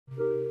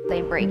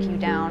They break you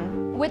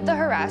down with the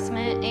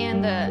harassment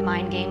and the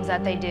mind games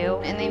that they do,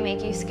 and they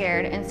make you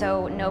scared, and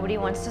so nobody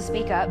wants to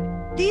speak up.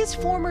 These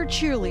former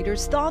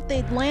cheerleaders thought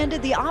they'd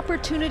landed the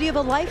opportunity of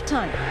a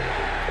lifetime,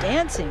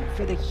 dancing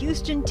for the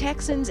Houston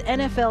Texans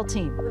NFL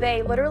team.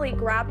 They literally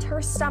grabbed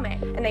her stomach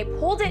and they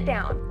pulled it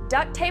down,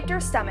 duct taped her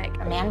stomach.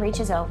 A man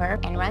reaches over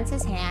and runs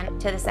his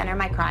hand to the center of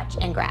my crotch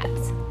and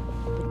grabs.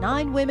 The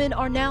 9 women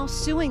are now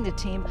suing the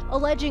team,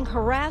 alleging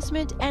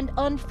harassment and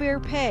unfair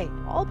pay,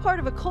 all part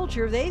of a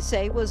culture they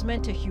say was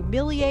meant to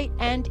humiliate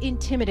and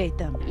intimidate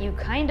them. You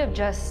kind of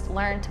just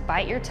learn to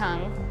bite your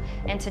tongue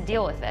and to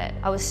deal with it.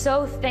 I was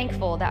so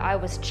thankful that I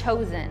was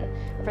chosen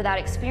for that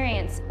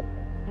experience.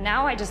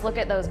 Now I just look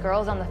at those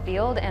girls on the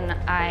field and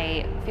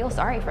I feel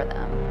sorry for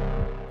them.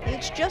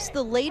 It's just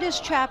the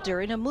latest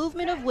chapter in a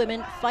movement of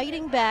women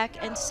fighting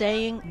back and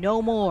saying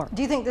no more.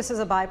 Do you think this is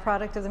a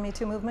byproduct of the Me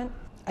Too movement?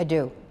 I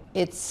do.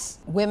 It's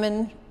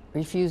women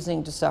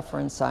refusing to suffer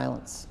in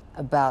silence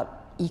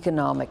about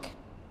economic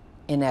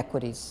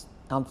inequities,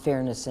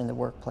 unfairness in the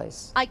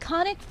workplace.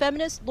 Iconic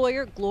feminist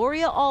lawyer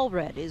Gloria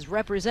Allred is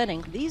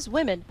representing these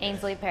women.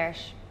 Ainsley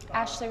Parrish.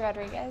 Ashley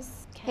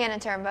Rodriguez. Hannah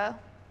Turnbow.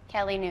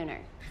 Kelly Nooner.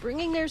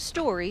 Bringing their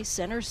story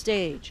center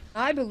stage.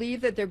 I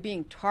believe that they're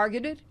being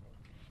targeted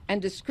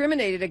and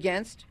discriminated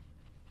against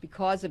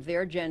because of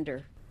their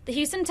gender. The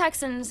Houston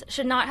Texans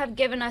should not have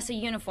given us a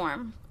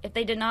uniform if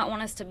they did not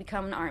want us to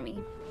become an army.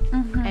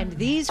 And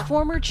these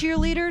former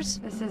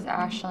cheerleaders This is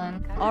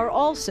Ashlyn. are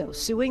also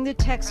suing the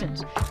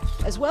Texans,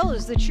 as well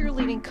as the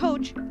cheerleading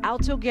coach,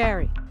 Alto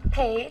Gary.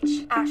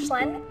 Paige,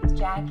 Ashlyn,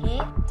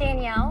 Jackie,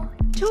 Danielle.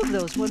 2 of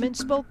those women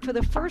spoke for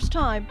the first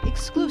time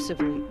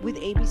exclusively with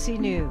ABC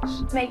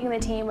News. Making the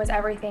team was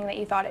everything that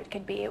you thought it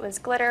could be. It was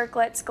glitter,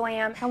 glitz,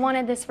 glam. I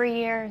wanted this for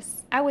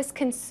years. I was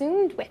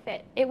consumed with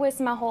it. It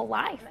was my whole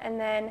life. And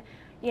then,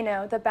 you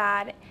know, the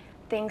bad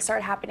things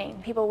started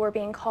happening. People were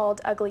being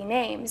called ugly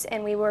names,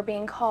 and we were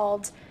being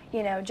called,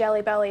 you know,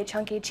 jelly belly,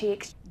 chunky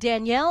cheeks.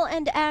 Danielle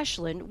and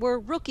Ashlyn were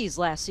rookies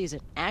last season.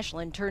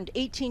 Ashlyn turned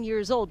 18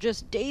 years old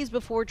just days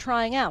before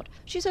trying out.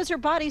 She says her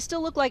body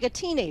still looked like a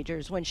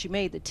teenager's when she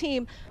made the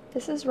team.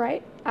 This is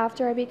right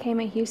after I became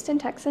a Houston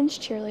Texans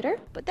cheerleader.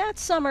 But that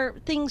summer,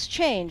 things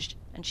changed,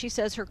 and she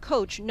says her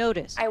coach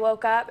noticed. I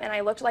woke up and I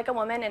looked like a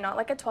woman and not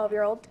like a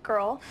 12-year-old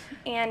girl,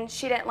 and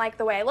she didn't like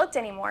the way I looked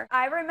anymore.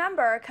 I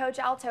remember Coach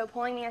Alto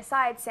pulling me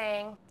aside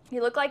saying,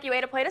 "You look like you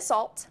ate a plate of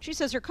salt." She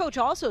says her coach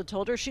also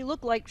told her she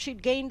looked like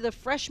she'd gained the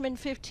freshman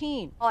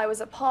 15. I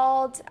was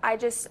appalled. I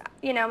just,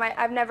 you know,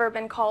 I've never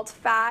been called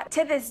fat.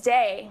 To this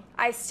day,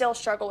 I still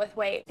struggle with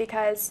weight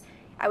because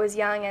I was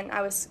young and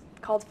I was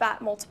called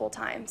fat multiple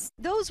times.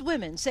 Those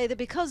women say that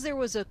because there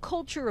was a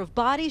culture of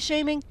body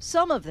shaming,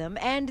 some of them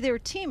and their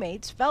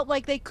teammates felt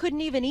like they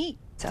couldn't even eat.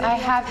 I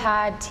have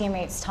had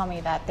teammates tell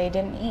me that they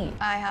didn't eat.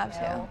 I have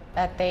too.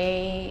 That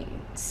they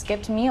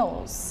skipped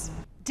meals.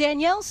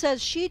 Danielle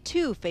says she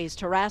too faced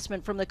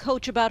harassment from the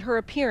coach about her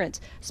appearance,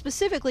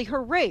 specifically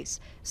her race,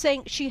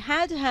 saying she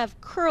had to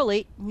have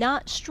curly,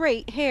 not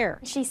straight hair.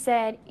 She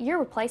said, "You're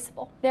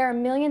replaceable. There are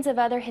millions of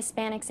other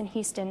Hispanics in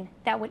Houston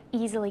that would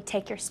easily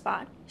take your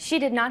spot." She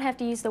did not have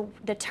to use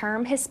the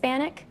term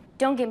Hispanic.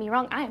 Don't get me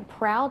wrong, I am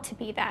proud to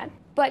be that.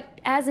 But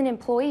as an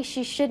employee,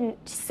 she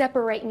shouldn't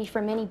separate me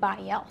from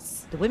anybody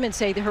else. The women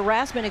say the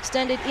harassment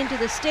extended into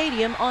the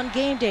stadium on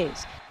game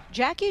days.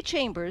 Jackie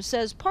Chambers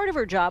says part of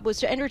her job was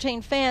to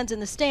entertain fans in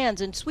the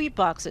stands and suite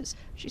boxes.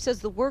 She says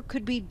the work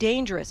could be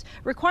dangerous,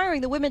 requiring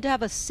the women to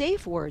have a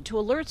safe word to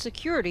alert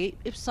security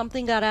if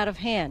something got out of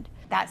hand.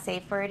 That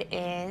safe word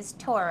is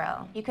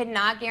Toro. You could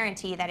not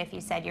guarantee that if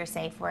you said your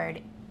safe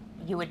word,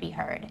 you would be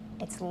heard.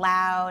 It's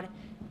loud,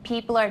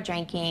 people are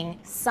drinking.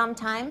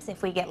 Sometimes,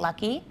 if we get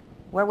lucky,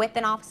 we're with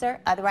an officer,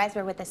 otherwise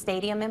we're with a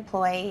stadium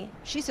employee.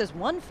 She says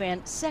one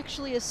fan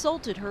sexually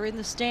assaulted her in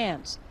the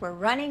stands. We're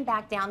running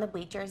back down the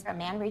bleachers. A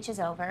man reaches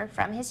over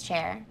from his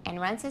chair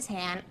and runs his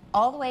hand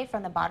all the way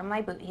from the bottom of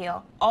my boot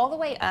heel, all the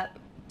way up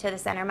to the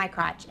center of my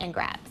crotch and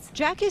grabs.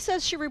 Jackie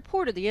says she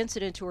reported the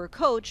incident to her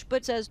coach,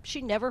 but says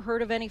she never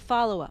heard of any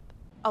follow-up.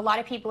 A lot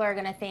of people are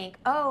gonna think,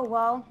 oh,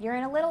 well, you're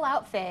in a little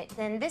outfit,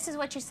 and this is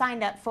what you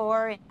signed up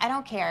for. I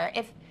don't care.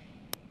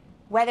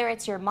 Whether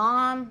it's your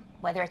mom,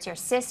 whether it's your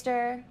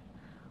sister,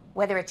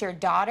 whether it's your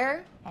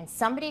daughter, and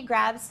somebody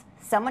grabs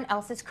someone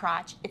else's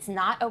crotch, it's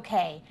not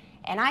okay.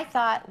 And I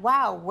thought,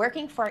 wow,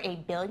 working for a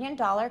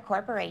billion-dollar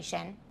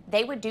corporation,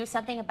 they would do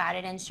something about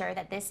it and ensure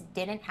that this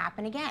didn't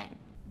happen again.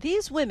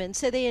 These women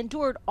say they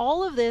endured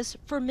all of this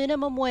for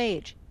minimum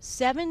wage,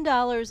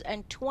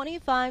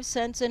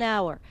 $7.25 an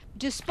hour.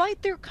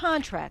 Despite their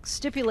contracts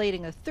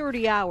stipulating a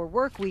 30-hour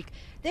work week,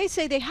 they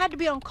say they had to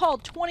be on call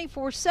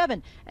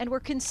 24/7 and were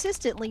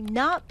consistently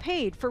not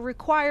paid for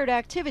required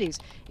activities,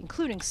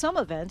 including some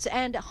events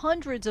and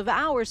hundreds of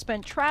hours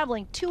spent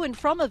traveling to and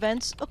from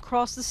events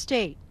across the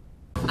state.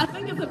 I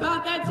think it's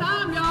about that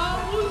time, y'all.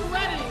 Who's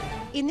ready?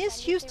 In this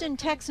Houston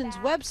Texans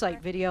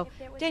website video,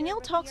 Danielle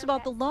talks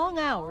about the long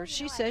hours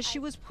she says she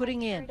was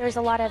putting in. There's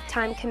a lot of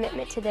time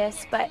commitment to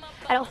this, but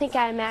I don't think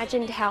I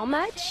imagined how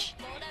much.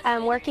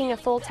 Working a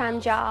full-time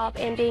job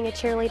and being a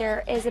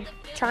cheerleader is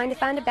trying to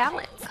find a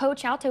balance.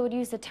 Coach Alto would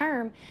use the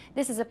term,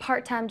 this is a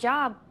part-time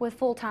job with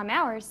full-time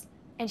hours,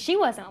 and she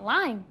wasn't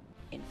lying.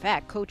 In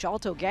fact, Coach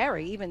Alto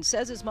Gary even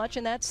says as much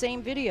in that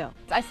same video.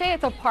 I say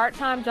it's a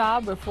part-time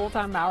job with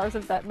full-time hours,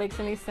 if that makes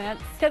any sense,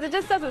 because it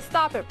just doesn't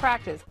stop at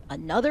practice.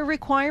 Another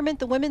requirement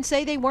the women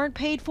say they weren't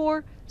paid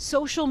for?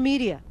 Social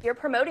media. You're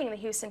promoting the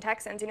Houston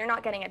Texans and you're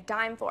not getting a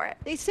dime for it.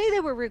 They say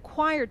they were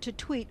required to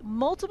tweet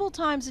multiple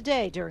times a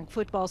day during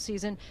football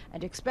season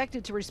and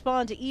expected to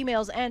respond to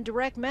emails and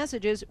direct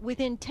messages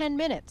within 10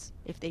 minutes.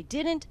 If they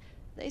didn't,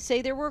 they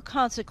say there were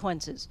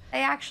consequences.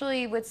 They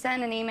actually would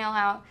send an email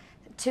out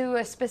to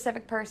a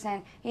specific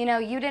person. You know,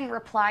 you didn't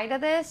reply to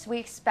this. We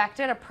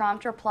expected a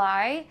prompt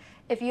reply.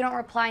 If you don't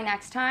reply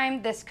next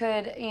time, this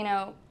could, you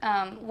know,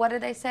 what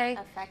did they say?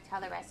 Affect how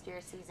the rest of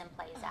your season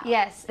plays out.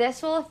 Yes,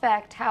 this will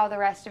affect how the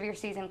rest of your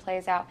season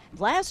plays out.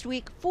 Last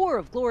week, 4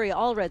 of Gloria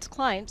Allred's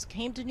clients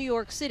came to New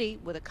York City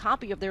with a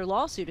copy of their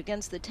lawsuit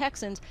against the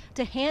Texans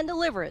to hand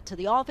deliver it to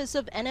the office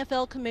of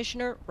NFL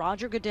Commissioner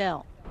Roger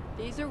Goodell.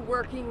 These are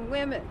working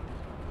women.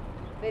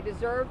 They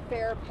deserve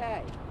fair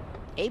pay.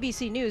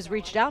 ABC News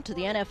reached out to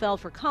the NFL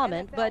for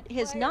comment, but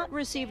has not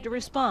received a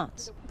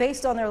response.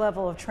 Based on their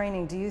level of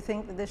training, do you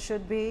think that this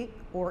should be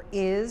or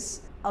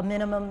is a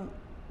minimum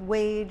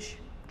wage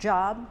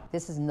job?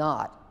 This is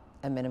not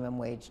a minimum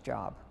wage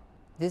job.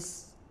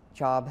 This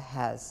job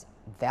has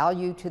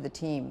value to the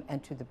team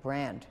and to the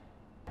brand.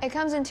 It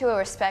comes into a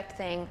respect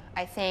thing,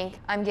 I think.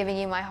 I'm giving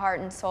you my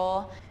heart and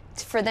soul.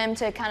 For them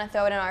to kind of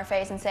throw it in our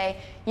face and say,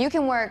 you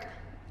can work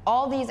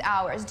all these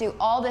hours, do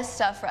all this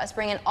stuff for us,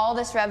 bring in all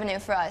this revenue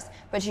for us,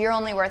 but you're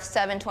only worth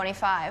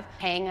 $7.25.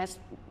 Paying us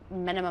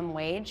minimum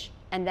wage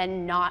and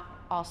then not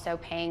also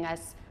paying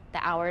us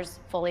the hours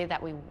fully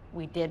that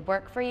we did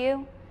work for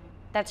you,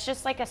 that's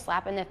just like a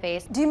slap in the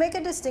face. Do you make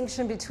a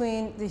distinction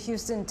between the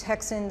Houston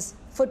Texans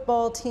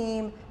football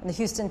team and the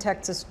Houston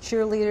Texas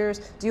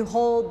cheerleaders? Do you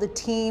hold the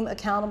team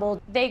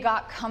accountable? They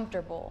got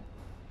comfortable.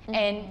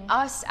 And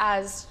us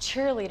as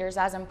cheerleaders,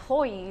 as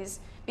employees,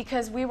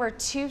 because we were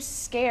too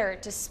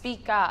scared to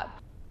speak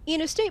up.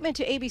 In a statement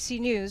to ABC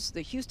News,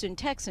 the Houston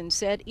Texans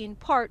said in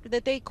part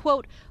that they,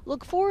 quote,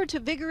 look forward to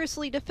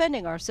vigorously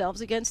defending ourselves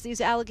against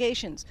these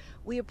allegations.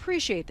 We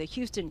appreciate the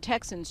Houston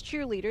Texans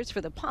cheerleaders for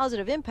the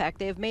positive impact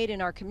they have made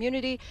in our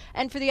community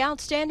and for the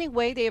outstanding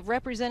way they have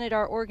represented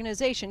our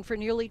organization for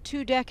nearly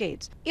 2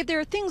 decades. If there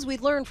are things we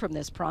learned from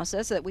this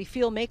process that we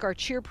feel make our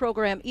cheer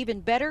program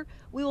even better,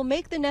 we will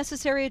make the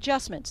necessary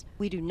adjustments.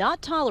 We do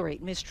not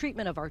tolerate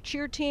mistreatment of our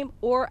cheer team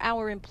or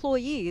our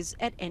employees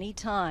at any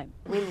time.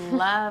 We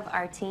love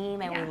our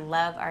team and we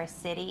love our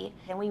city,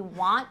 and we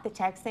want the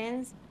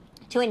Texans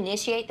to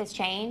initiate this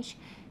change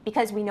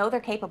because we know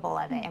they're capable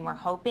of it, and we're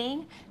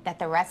hoping that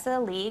the rest of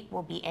the league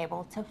will be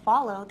able to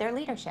follow their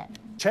leadership.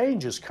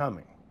 Change is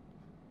coming.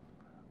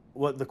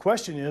 What the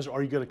question is,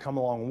 are you going to come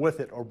along with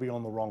it or be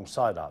on the wrong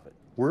side of it?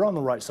 We're on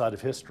the right side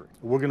of history.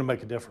 We're going to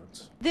make a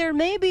difference. There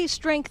may be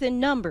strength in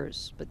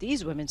numbers, but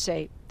these women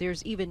say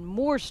there's even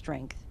more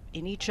strength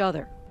in each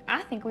other.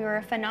 I think we were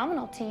a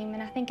phenomenal team,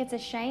 and I think it's a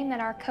shame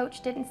that our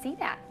coach didn't see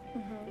that.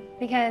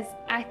 Because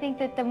I think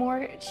that the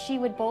more she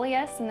would bully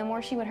us and the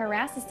more she would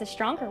harass us, the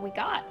stronger we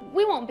got.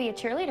 We won't be a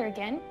cheerleader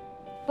again,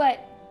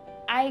 but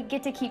I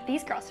get to keep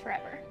these girls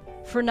forever.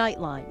 For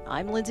Nightline,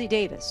 I'm Lindsay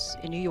Davis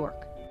in New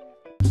York.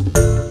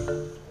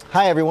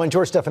 Hi everyone,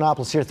 George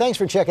Stephanopoulos here. Thanks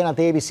for checking out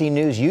the ABC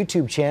News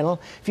YouTube channel.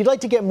 If you'd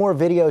like to get more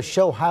videos,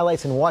 show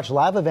highlights, and watch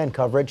live event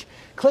coverage,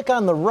 click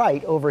on the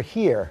right over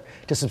here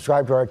to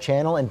subscribe to our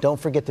channel, and don't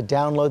forget to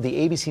download the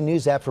ABC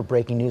News app for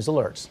breaking news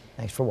alerts.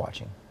 Thanks for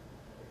watching.